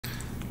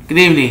Good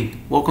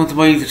evening. Welcome to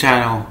my YouTube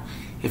channel.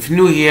 If you're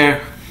new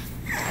here,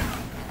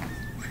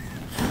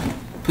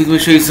 please make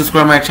sure you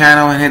subscribe to my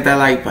channel and hit that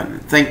like button.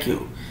 Thank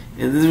you.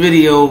 In this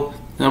video,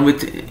 I'm going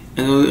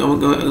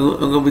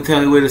to be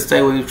telling you where to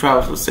stay when you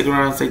travel. So stick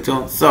around, stay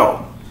tuned.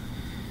 So,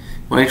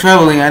 when you're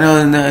traveling, I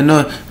know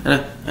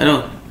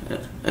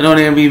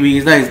Airbnb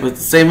is nice, but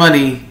to save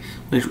money,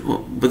 when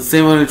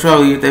you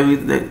travel,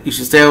 you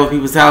should stay over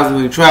people's houses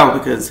when you travel,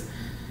 because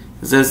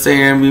instead of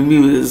staying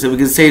Airbnb,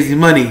 because it saves you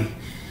money.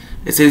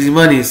 It saves you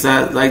money. It's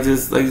not like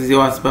this you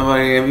want to spend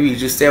money on Airbnb. You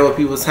just stay over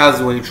people's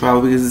houses when you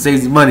travel, because it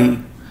saves you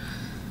money.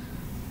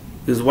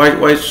 Because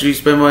why should you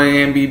spend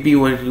money on Airbnb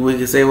when you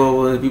can stay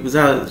over people's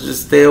houses?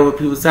 Just stay over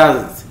people's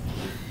houses.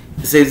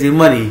 It saves you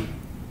money.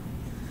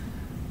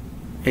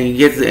 And you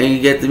get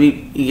to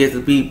meet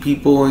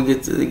people, and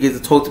get to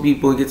talk to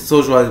people, and get to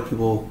socialize with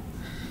people.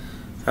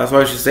 That's why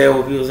you should stay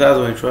over people's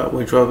houses when you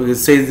travel, because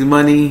it saves you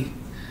money.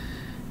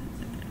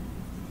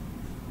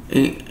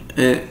 And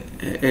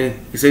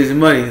it saves you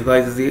money.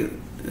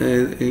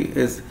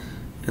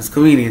 It's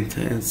convenient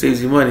and it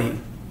saves you money.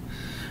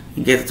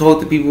 You get to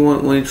talk to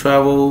people when you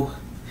travel.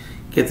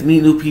 Get to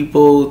meet new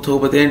people. Talk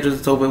about the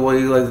interests. Talk about what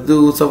you like to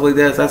do. Stuff like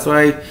that. That's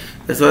why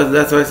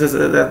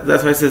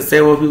I said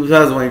stay over people's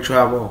houses when you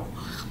travel.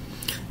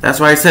 That's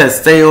why I said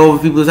stay over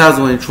people's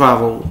houses when you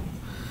travel.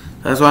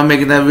 That's why I'm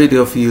making that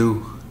video for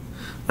you.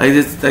 Like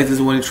this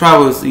when you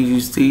travel, you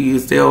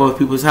stay over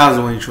people's houses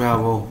when you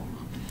travel.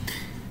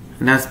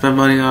 And not spend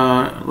money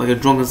on like a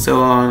drunken sale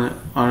on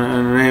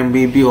an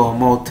Airbnb or a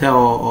motel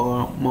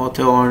or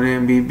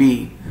an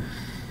Airbnb.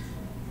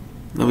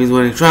 That means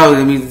when you travel,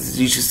 it means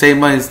you should save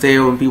money and stay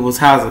over people's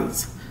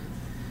houses,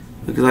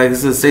 because like I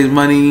said, it saves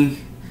money.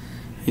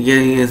 And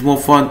it's more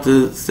fun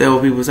to stay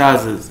over people's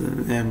houses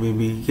than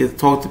Airbnb. You get to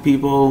talk to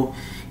people,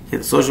 you get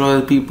to socialize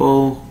with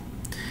people,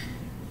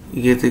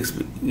 you get to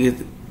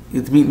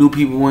meet new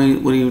people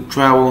when you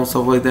travel and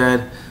stuff like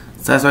that.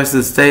 So that's why I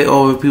said stay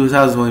over people's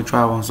houses when you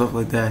travel and stuff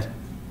like that.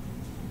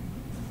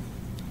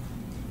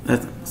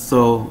 That's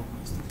why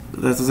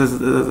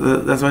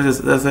I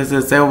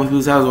said stay over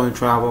people's houses when you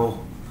travel,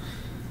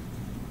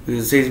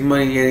 because it saves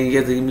money and you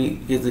get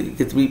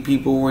to meet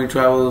people when you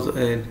travel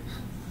and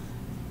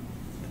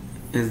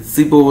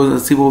sleep over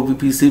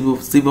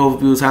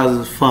people's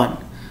houses is fun.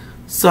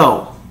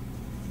 So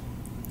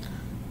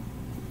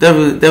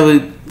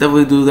definitely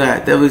do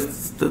that.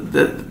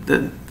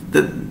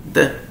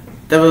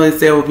 Definitely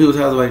stay over people's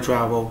houses when you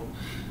travel.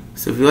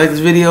 So if you like this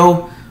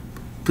video,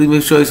 please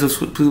make sure you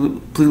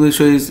subscribe. Please make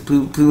sure you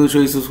subscribe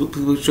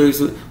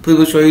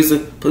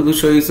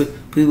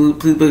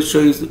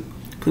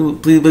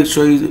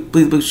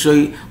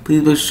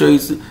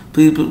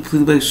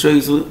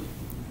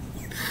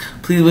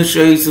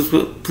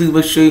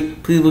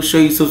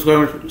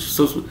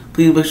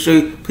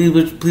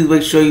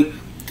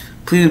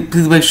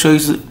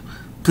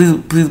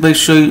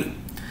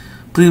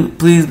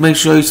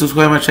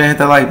to my channel, hit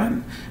that like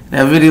button. And I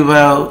have a video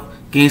about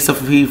getting stuff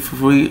for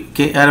free.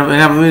 I have a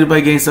video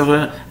about getting stuff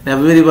on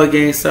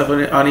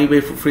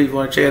eBay for free. If you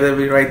want to check that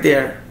video right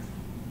there.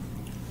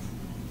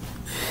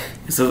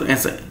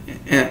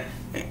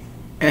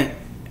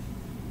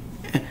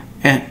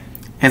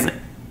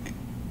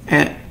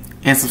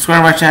 And subscribe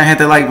to my channel, hit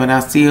that like button.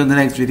 I'll see you in the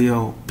next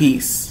video.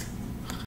 Peace.